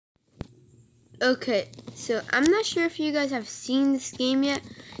Okay, so I'm not sure if you guys have seen this game yet.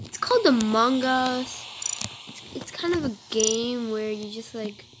 It's called Among Us. It's kind of a game where you just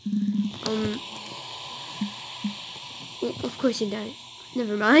like, of course you died.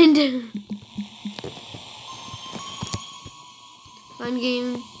 Never mind. Fun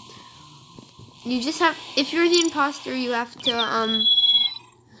game. You just have, if you're the imposter, you have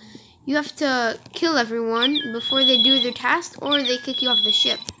to kill everyone before they do their task, or they kick you off the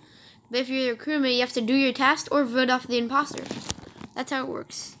ship. But if you're a crewmate, you have to do your task or vote off the imposter. That's how it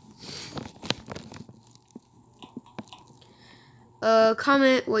works.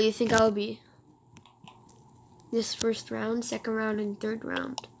 Comment what you think I'll be. This first round, second round, and third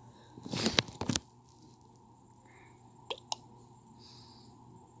round.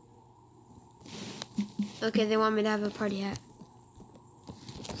 Okay, they want me to have a party hat.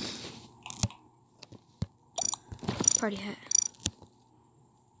 Party hat.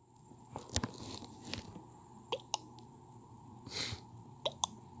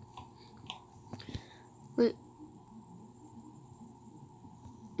 Wait.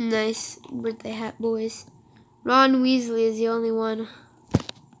 Nice birthday hat, boys. Ron Weasley is the only one.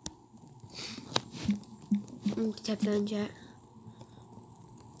 Type that in chat.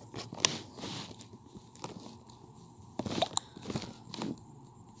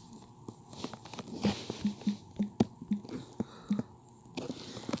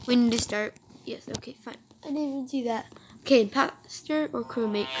 We need to start. Yes, okay, fine. I didn't even see that. Okay, imposter or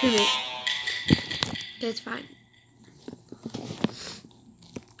crewmate? Crewmate. That's fine.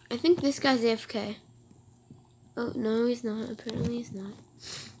 I think this guy's AFK. Oh, no, he's not. Apparently he's not.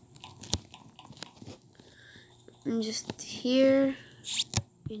 I'm just here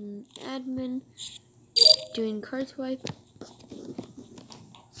in admin doing card swipe.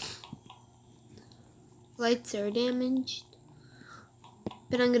 Lights are damaged.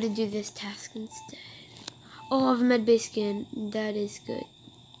 But I'm gonna do this task instead. Oh, I have a med base scan. That is good.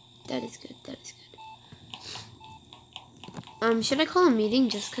 That is good. That is good. Should I call a meeting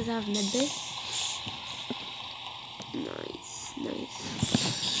just because I have med base? Nice, nice.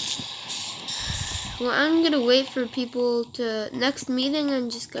 Well, I'm gonna wait for people to next meeting. I'm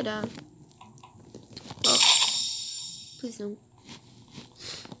just gonna. Well, please don't.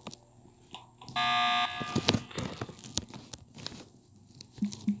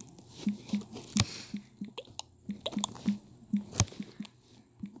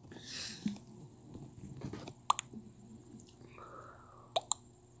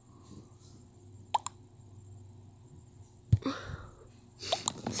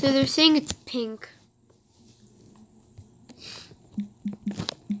 So they're saying it's pink.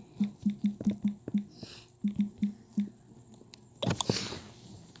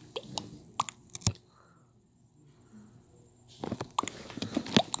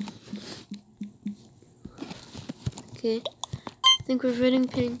 Okay, I think we're voting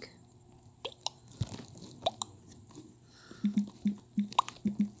pink.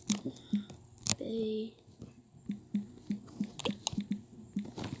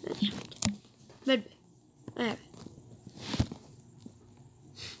 Med bay. I have it.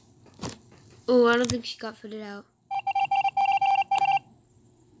 Oh, I don't think she got footed out.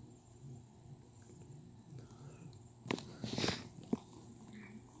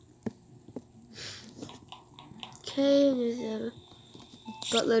 Okay, there's a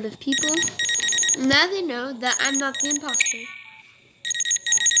buttload of people. Now they know that I'm not the imposter.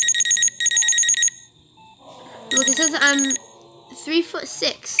 Look, it says I'm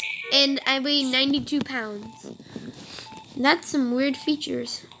 3'6" and I weigh 92 pounds. That's some weird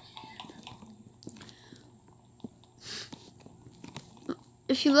features.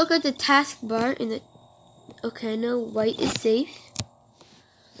 If you look at the taskbar in the... Okay, no, white is safe.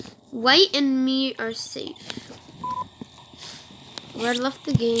 White and me are safe. Red left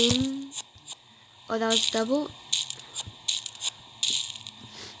the game. Oh, that was double.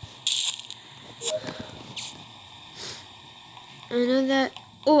 I know that.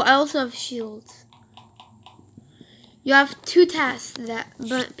 Oh, I also have shields. You have 2 tasks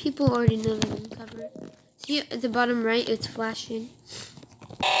but people already know them in cover. See at the bottom right, it's flashing.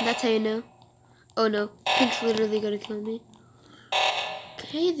 That's how you know. Oh no, pink's literally gonna kill me.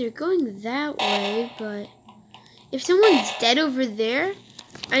 Okay, they're going that way, but if someone's dead over there,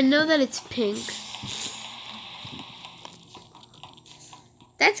 I know that it's pink.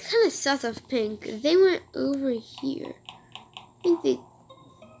 That's kind of sus of pink. They went over here. I think they...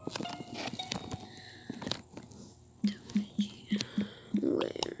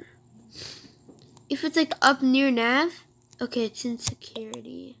 Where? If it's like up near nav, okay, it's in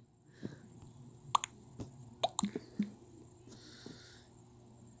security.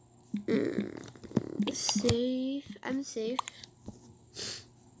 Safe. I'm safe.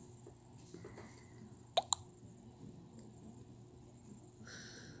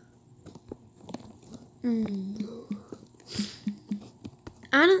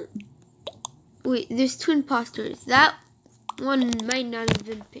 I don't. Wait, there's two imposters. That one might not have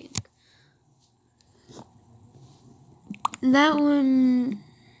been pink. That one.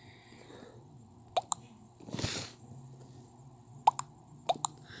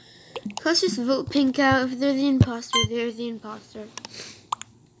 Let's just vote pink out. If they're the imposter, they're the imposter.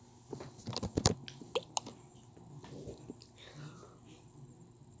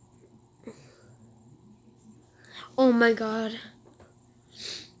 Oh my god.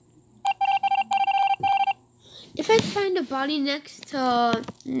 If I find a body next to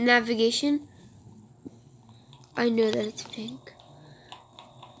navigation, I know that it's pink.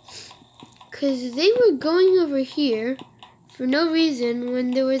 Because they were going over here for no reason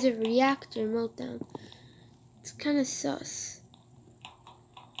when there was a reactor meltdown. It's kind of sus.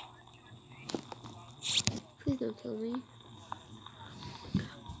 Please don't kill me.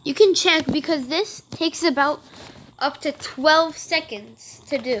 You can check because this takes about up to 12 seconds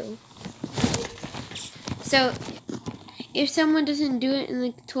to do. So if someone doesn't do it in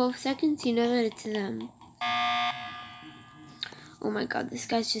like 12 seconds, you know that it's them. Oh my god, this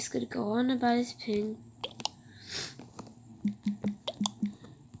guy's just gonna go on about his ping.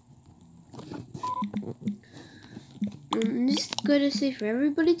 I'm just gonna say for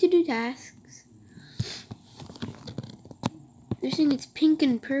everybody to do tasks. They're saying it's pink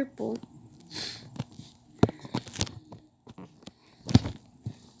and purple.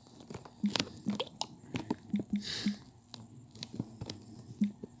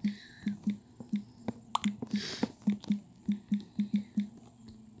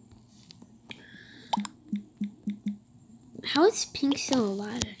 How is Pink still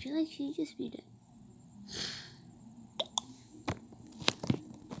alive? I feel like she'd just be dead.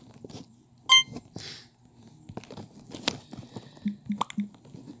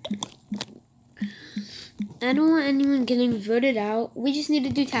 I don't want anyone getting voted out. We just need to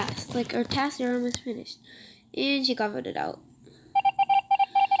do tasks. Like, our tasks are almost finished. And she got voted out.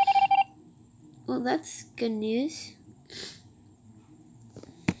 Well, that's good news.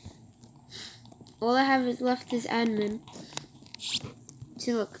 All I have left is admin.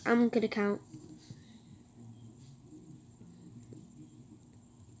 So look, I'm gonna count.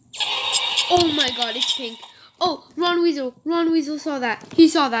 Oh my god, it's pink. Oh, Ron Weasel. Ron Weasel saw that. He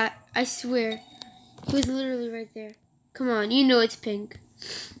saw that. I swear. He was literally right there. Come on, you know it's pink.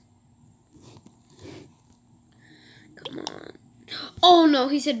 Come on. Oh no,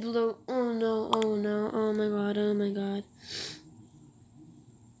 he said blue. Oh no, oh no. Oh my god, oh my god.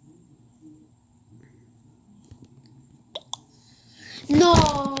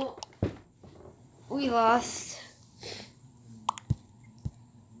 No! We lost.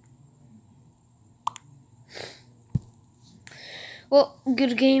 Well,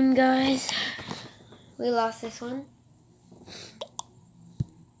 good game, guys. We lost this one.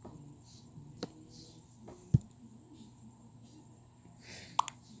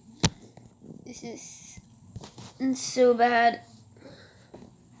 This is so bad.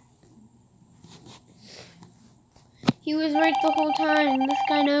 He was right the whole time. This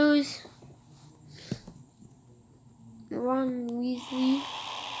guy knows. Ron Weasley.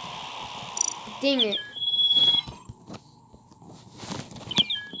 Dang it.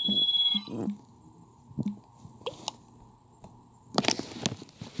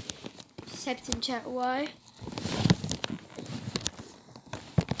 Just typed in chat why.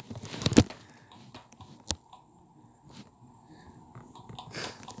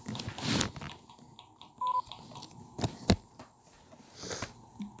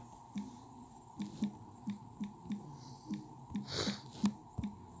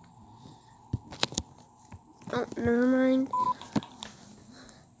 Oh, never mind.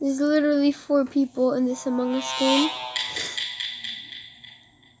 There's literally 4 people in this Among Us game.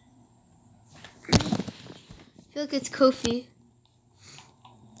 I feel like it's Kofi.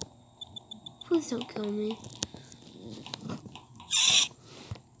 Please don't kill me.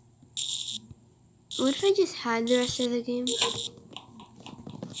 What if I just hide the rest of the game?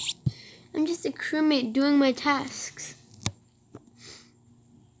 I'm just a crewmate doing my tasks.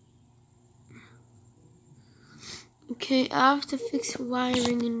 Okay, I have to fix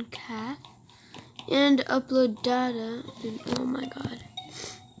wiring in CAF and upload data. And oh my god.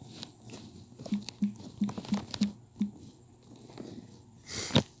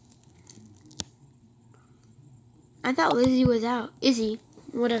 I thought Lizzie was out. Izzy,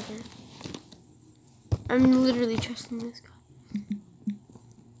 whatever. I'm literally trusting this guy.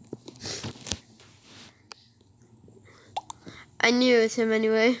 I knew it was him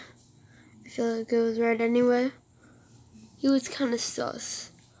anyway. I feel like it was right anyway. He was kind of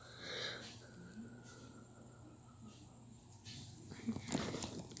sus.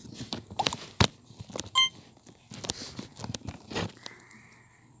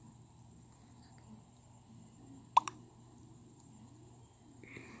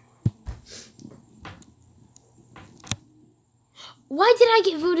 Why did I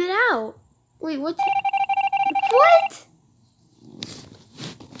get voted out? Wait, what? What?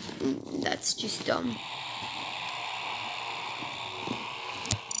 That's just dumb.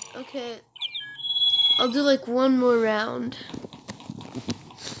 Okay. I'll do like one more round.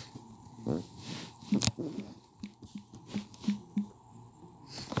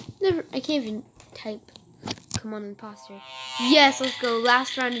 I can't even type. Come on, imposter. Yes, let's go.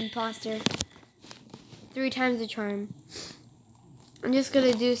 Last round, imposter. 3 times the charm. I'm just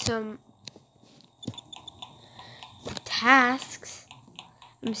gonna do some tasks.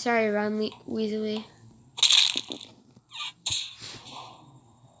 I'm sorry, Ron Weasley.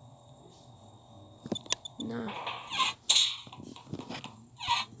 No.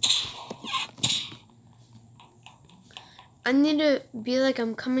 I need to be like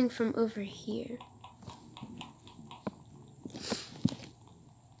I'm coming from over here.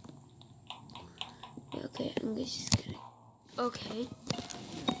 Okay, I'm just gonna. Okay.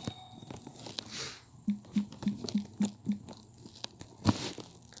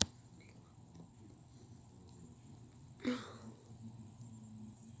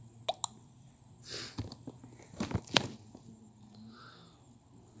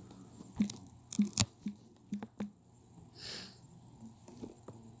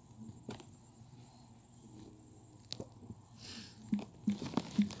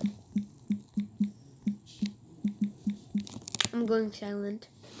 I'm going silent.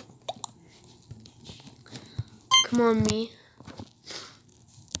 Come on, me.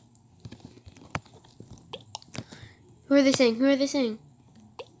 Who are they saying? Who are they saying?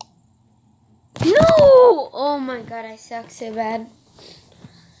 No! Oh my god, I suck so bad.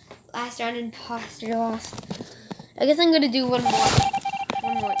 Last round, imposter lost. I guess I'm gonna do one more.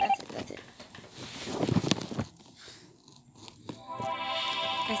 One more, that's it.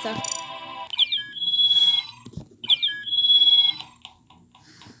 I suck.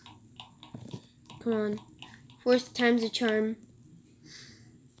 Come on. 4th time's a charm.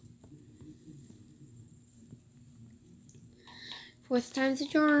 4th time's a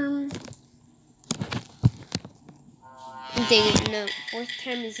charm. Dang it, no. 4th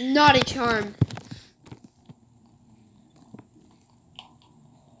time is not a charm.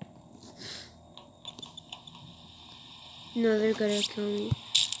 No, they're gonna kill me.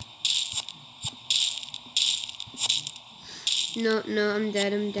 No, I'm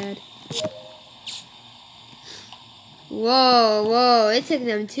dead. Whoa, it took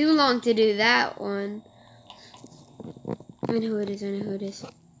them too long to do that one. I know who it is.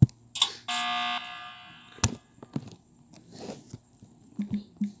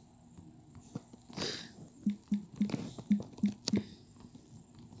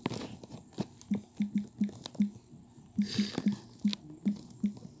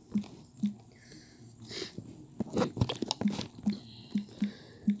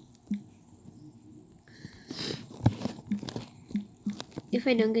 If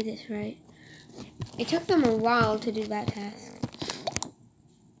I don't get this right. It took them a while to do that task.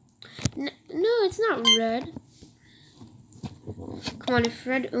 No, it's not red. Come on, if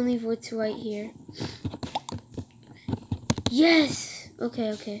red only votes white here. Yes!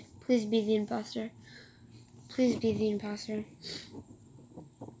 Okay. Please be the imposter.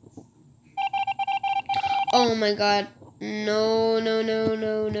 Oh my god. No.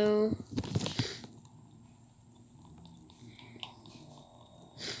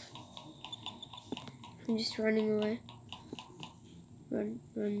 I'm just running away. Run.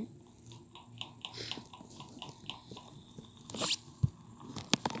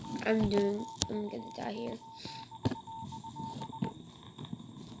 I'm gonna die here.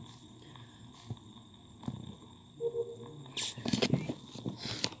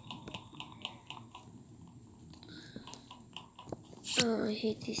 Oh, I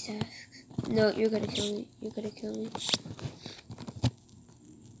hate these tasks. No, you're gonna kill me.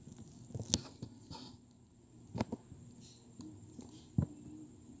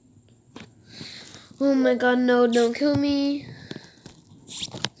 Oh my god, no, don't kill me.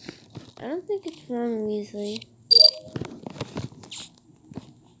 I don't think it's wrong, Weasley.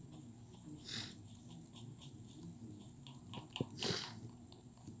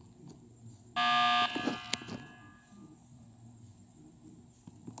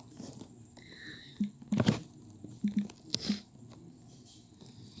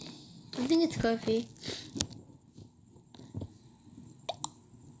 think it's Kofi.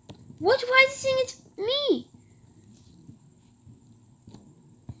 What? Why is it saying it's me?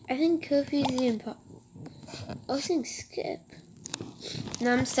 I think Kofi's the imposter. I was saying Skip.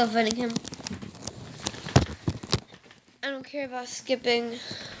 No, I'm still voting him. I don't care about skipping.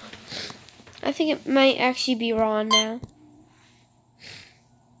 I think it might actually be Ron now.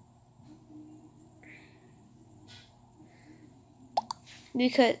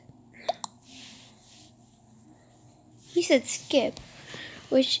 Because he said Skip,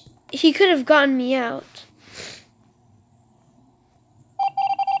 which he could have gotten me out.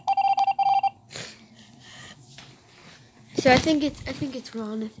 So I think it's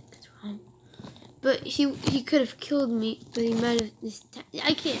Ron. But he could have killed me, but he might have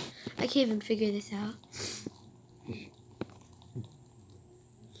I can't even figure this out.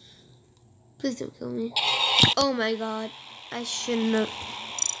 Please don't kill me. Oh my god. I shouldn't have.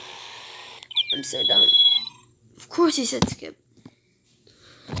 I'm so dumb. Of course he said Skip.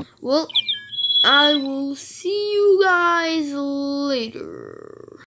 Well, I will see you guys later.